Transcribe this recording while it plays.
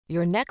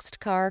Your next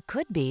car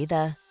could be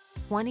the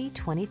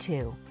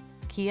 2022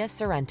 Kia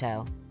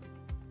Sorento.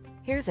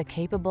 Here's a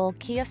capable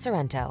Kia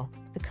Sorento,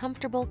 the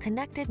comfortable,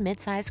 connected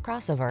midsize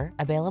crossover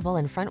available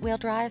in front-wheel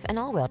drive and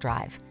all-wheel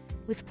drive.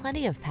 With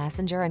plenty of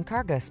passenger and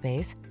cargo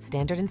space,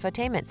 standard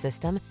infotainment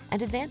system,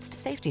 and advanced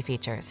safety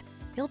features,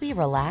 you'll be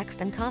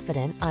relaxed and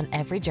confident on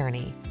every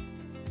journey.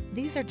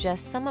 These are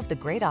just some of the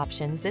great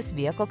options this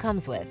vehicle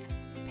comes with: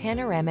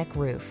 panoramic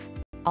roof,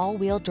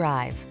 all-wheel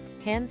drive,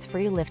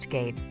 hands-free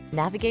liftgate,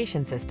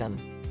 navigation system,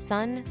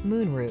 sun,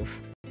 moonroof,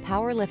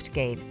 power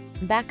liftgate,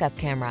 backup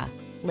camera,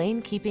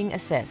 lane keeping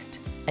assist,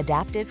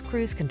 adaptive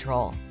cruise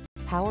control,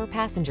 power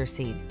passenger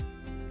seat.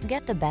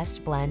 Get the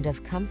best blend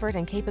of comfort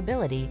and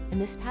capability in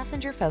this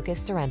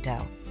passenger-focused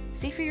Sorento.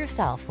 See for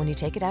yourself when you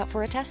take it out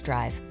for a test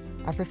drive.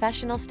 Our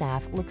professional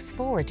staff looks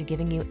forward to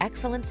giving you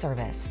excellent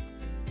service.